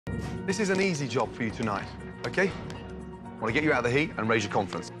This is an easy job for you tonight, OK? I want to get you out of the heat and raise your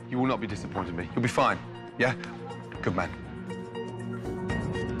confidence. You will not be disappointed in me. You'll be fine, yeah? Good man.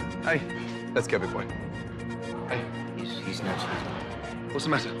 Hey, let's go, big boy. Hey. He's nuts. What's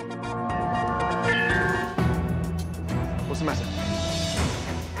the matter? What's the matter?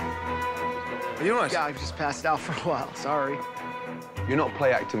 Are you all right? Yeah, I've just passed out for a while. Sorry. You're not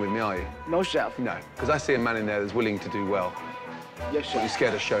play acting with me, are you? No, chef. No, because I see a man in there that's willing to do well. Yes, chef. But you're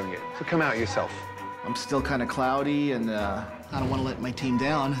scared of showing it. So come out yourself. I'm still kind of cloudy, and I don't want to let my team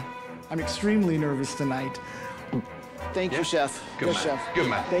down. I'm extremely nervous tonight. Thank you, chef. Good yes, man. chef. Good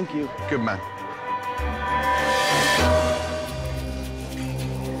man. Thank you. Good man.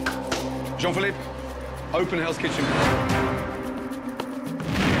 Jean-Philippe, open Hell's Kitchen.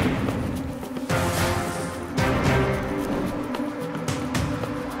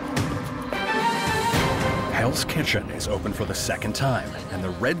 Hell's Kitchen is open for the second time, and the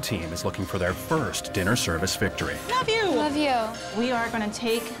red team is looking for their first dinner service victory. Love you. Love you. We are going to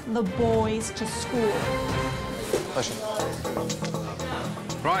take the boys to school. Pleasure.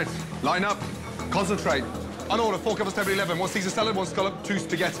 Right, line up, concentrate. On order, 4 covers, table 11. 1 Caesar salad, 1 scallop, 2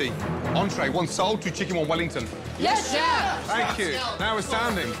 spaghetti. Entree, 1 sole, 2 chicken, 1 Wellington. Yes, chef. Thank you. Now we're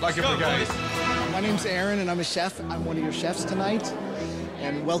sounding like a brigade. My name's Aaron, and I'm a chef. I'm one of your chefs tonight.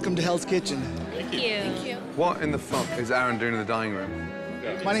 And welcome to Hell's Kitchen. Thank you. Thank you. What in the fuck is Aaron doing in the dining room?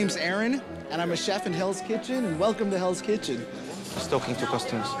 My name's Aaron, and I'm a chef in Hell's Kitchen, and welcome to Hell's Kitchen. He's talking to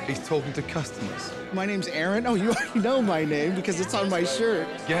customers. He's talking to customers. My name's Aaron. Oh, you already know my name because it's on my shirt.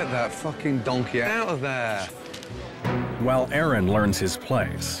 Get that fucking donkey out of there. While Aaron learns his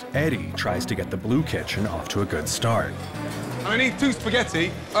place, Eddie tries to get the blue kitchen off to a good start. I need 2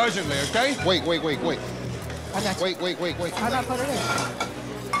 spaghetti urgently, okay? Wait. I got you. Wait. I'm not putting it in.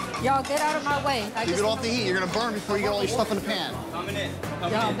 Y'all get out of my way. Keep it off the heat. You're gonna burn before you get all your stuff in the pan.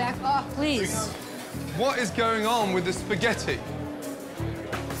 Y'all back off, please. What is going on with the spaghetti?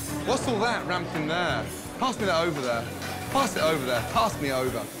 What's all that ramped in there? Pass me that over there. Pass it over there. Pass me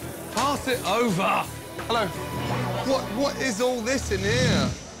over. Pass it over. Hello. What is all this in here?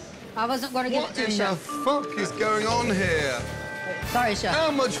 I wasn't going to give it What to you, in the chef. fuck is going on here? Sorry, chef. How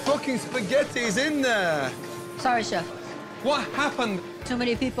much fucking spaghetti is in there? Sorry, chef. What happened? Too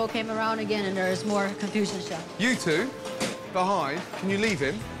many people came around again, and there's more confusion, chef. You two, behind, can you leave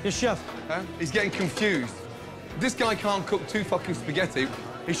him? Yes, chef. Huh? He's getting confused. This guy can't cook 2 fucking spaghetti.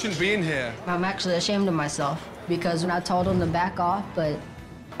 He shouldn't be in here. I'm actually ashamed of myself because when I told him to back off, but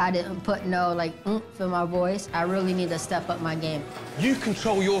I didn't put no, like, oomph in my voice. I really need to step up my game. You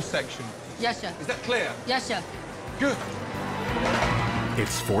control your section. Yes, chef. Is that clear? Yes, chef. Good.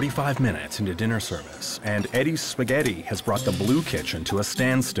 It's 45 minutes into dinner service, and Eddie's spaghetti has brought the blue kitchen to a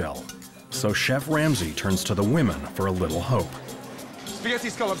standstill. So Chef Ramsay turns to the women for a little hope. Spaghetti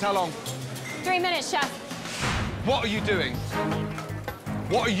scallops, how long? 3 minutes, chef. What are you doing?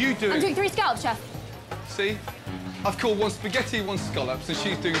 What are you doing? I'm doing 3 scallops, chef. See? I've called 1 spaghetti, 1 scallops, and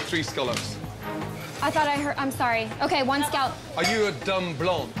she's doing 3 scallops. I thought I heard. I'm sorry. Okay, 1 scallop. Are you a dumb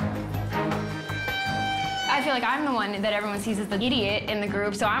blonde? I feel like I'm the one that everyone sees as the idiot in the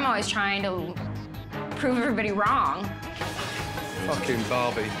group, so I'm always trying to prove everybody wrong. Fucking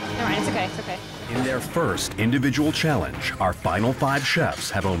Barbie. Never mind, it's okay, it's okay. In their first individual challenge, our final 5 chefs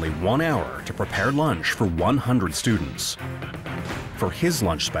have only 1 hour to prepare lunch for 100 students. For his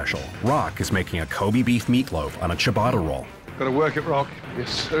lunch special, Rock is making a Kobe beef meatloaf on a ciabatta roll. Gotta work it, Rock. Yes,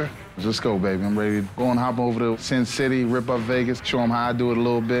 sir. Let's go, baby. I'm ready to go and hop over to Sin City, rip up Vegas, show them how I do it a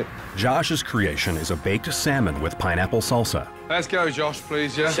little bit. Josh's creation is a baked salmon with pineapple salsa. Let's go, Josh,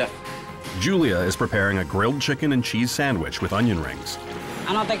 please, yeah? Chef. Julia is preparing a grilled chicken and cheese sandwich with onion rings.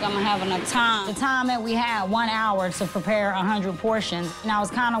 I don't think I'm gonna have enough time. The time that we had, 1 hour to prepare 100 portions, and I was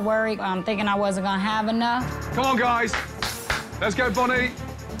kind of worried. I'm thinking I wasn't gonna have enough. Come on, guys. Let's go, Bonnie.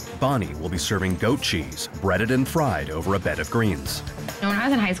 Bonnie will be serving goat cheese, breaded and fried over a bed of greens. When I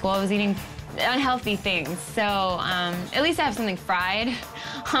was in high school, I was eating unhealthy things, so at least I have something fried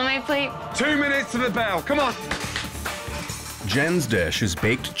on my plate. 2 minutes to the bell. Come on. Jen's dish is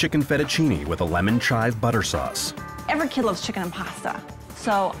baked chicken fettuccine with a lemon chive butter sauce. Every kid loves chicken and pasta,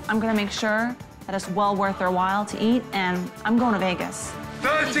 so I'm gonna make sure that it's well worth their while to eat, and I'm going to Vegas.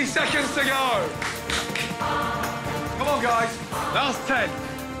 30 seconds to go. Come on, guys. Last 10.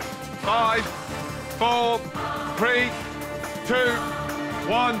 5, 4, 3, 2,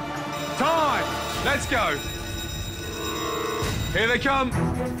 1. Time. Let's go. Here they come.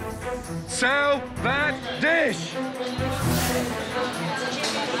 Sell that dish.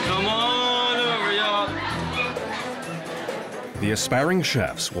 Come on over, y'all. The aspiring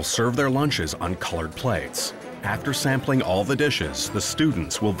chefs will serve their lunches on colored plates. After sampling all the dishes, the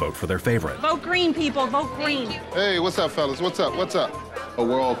students will vote for their favorite. Vote green, people, vote green. Hey, what's up, fellas? What's up? What's up?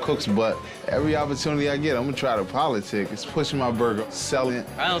 We're all cooks, but every opportunity I get, I'm gonna try to politic. It's pushing my burger, selling it.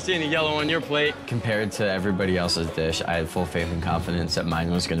 I don't see any yellow on your plate. Compared to everybody else's dish, I had full faith and confidence that mine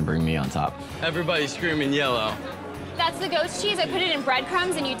was gonna bring me on top. Everybody's screaming yellow. That's the ghost cheese. I put it in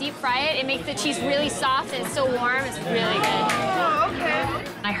breadcrumbs and you deep fry it. It makes the cheese really soft and it's so warm. It's really good. Oh, okay.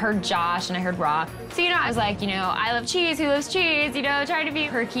 I heard Josh and I heard Rock. So, I was like, I love cheese, who loves cheese? Trying to be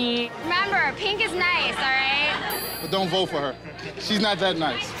perky. Remember, pink is nice, all right? But don't vote for her. She's not that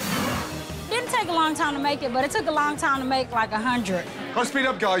nice. Didn't take a long time to make it, but it took a long time to make like 100. Let's speed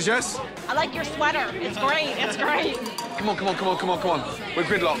up, guys, yes? I like your sweater. It's great. It's great. Come on. We're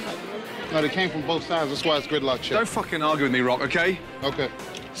gridlocked. No, they came from both sides. That's why it's gridlock shit. Don't fucking argue with me, Rock, okay? Okay.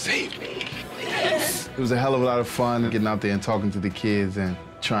 Save me. It was a hell of a lot of fun getting out there and talking to the kids and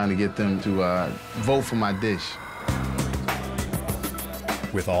trying to get them to vote for my dish.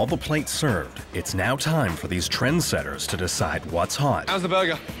 With all the plates served, it's now time for these trendsetters to decide what's hot. How's the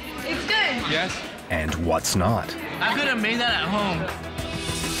burger? It's good. Yes? And what's not. I could have made that at home.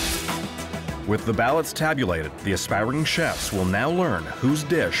 With the ballots tabulated, the aspiring chefs will now learn whose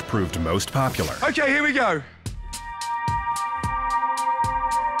dish proved most popular. Okay, here we go.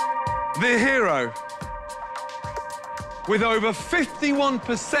 The hero, with over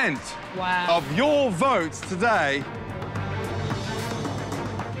 51% of your votes today.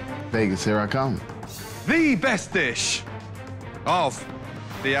 Vegas, here I come. The best dish of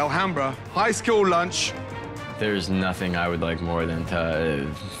the Alhambra High School lunch. There's nothing I would like more than to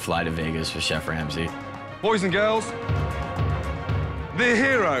fly to Vegas with Chef Ramsay. Boys and girls, the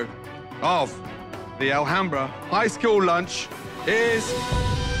hero of the Alhambra High School lunch is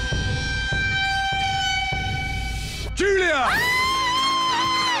Julia!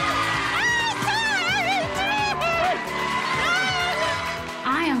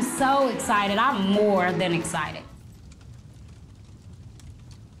 I am so excited. I'm more than excited.